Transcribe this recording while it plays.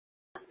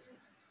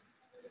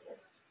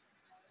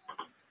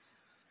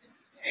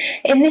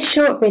In this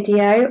short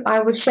video,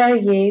 I will show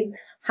you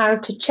how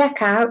to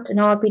check out an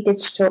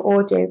RBdigital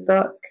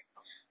audiobook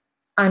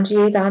and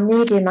use our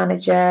Media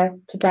Manager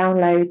to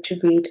download to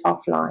read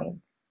offline.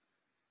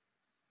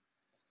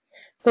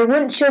 So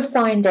once you're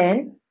signed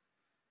in,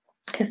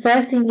 the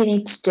first thing you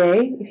need to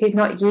do, if you've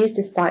not used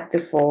this site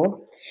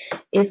before,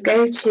 is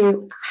go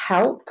to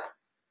Help,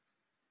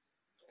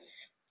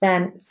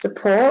 then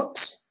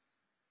Support,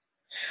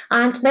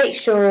 and make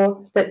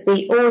sure that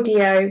the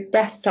audio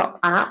desktop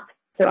app,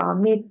 so our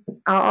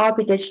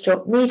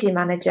RBdigital Media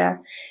Manager,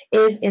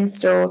 is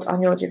installed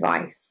on your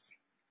device.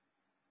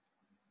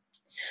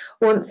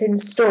 Once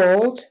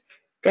installed,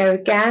 go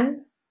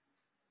again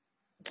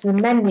to the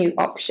menu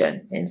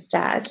option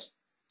instead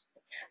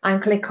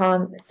and click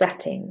on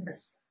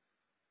Settings.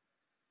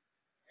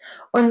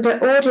 Under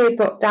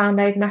Audiobook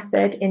Download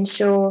Method,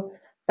 ensure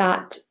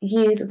that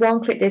Use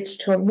One-Click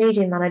Digital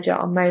Media Manager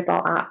on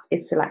Mobile app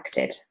is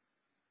selected.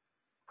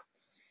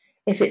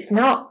 If it's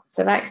not,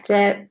 select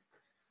it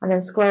and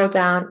then scroll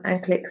down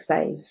and click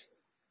Save.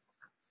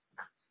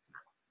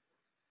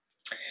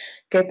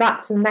 Go back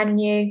to the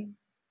menu,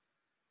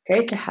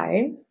 go to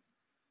Home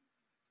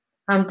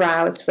and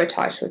browse for a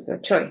title of your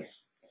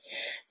choice.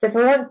 So if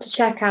I want to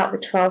check out the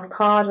 12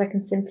 card, I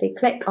can simply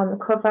click on the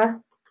cover,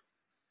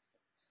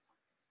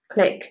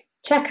 click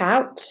Check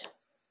Out,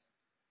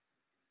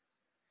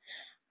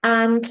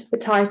 and the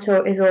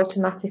title is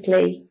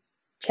automatically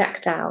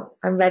checked out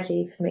and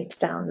ready for me to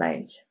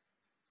download.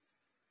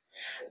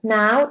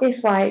 Now,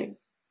 if I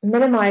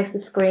minimize the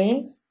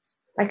screen,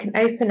 I can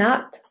open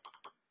up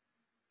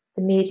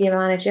the Media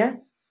Manager.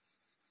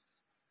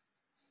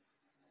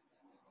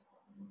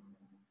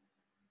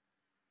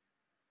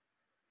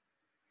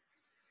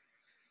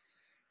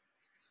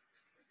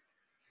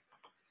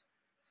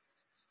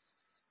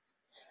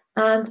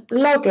 And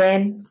log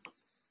in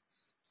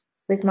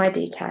with my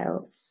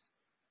details.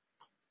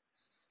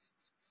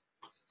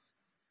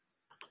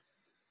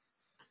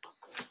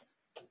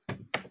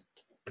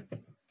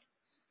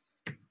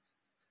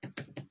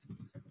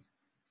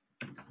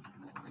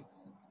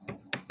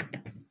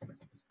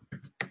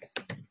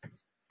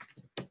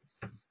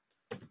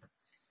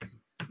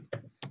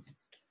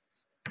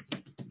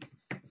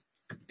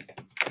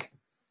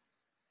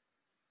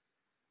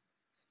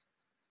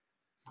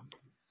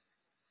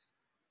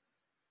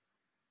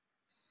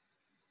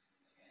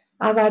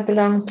 As I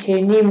belong to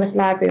numerous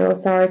library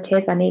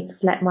authorities, I need to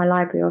select my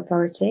library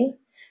authority.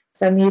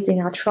 So I'm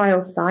using our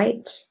trial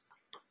site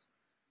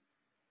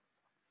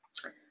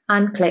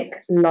and click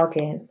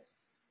Login.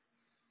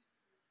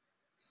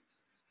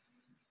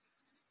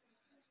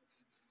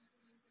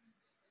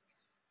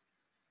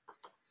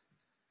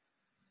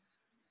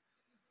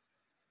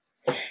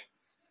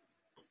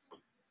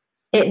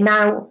 It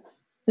now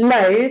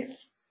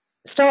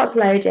starts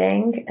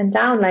loading and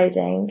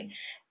downloading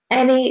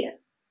any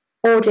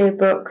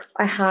audiobooks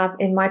I have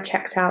in my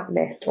checked out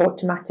list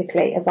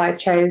automatically, as I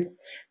chose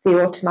the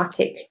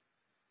automatic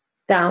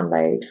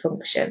download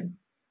function.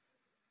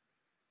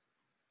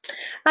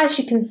 As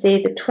you can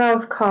see, the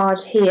 12th card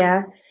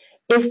here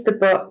is the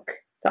book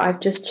that I've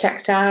just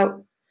checked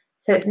out,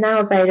 so it's now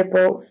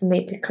available for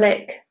me to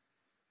click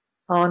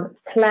on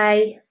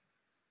play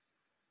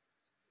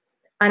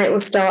and it will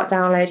start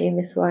downloading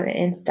this one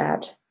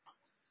instead.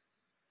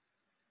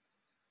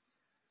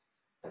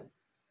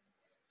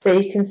 So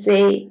you can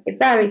see it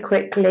very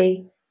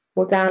quickly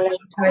will download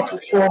the title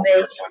for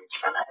me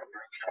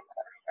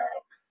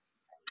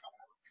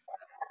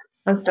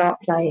and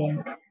start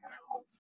playing.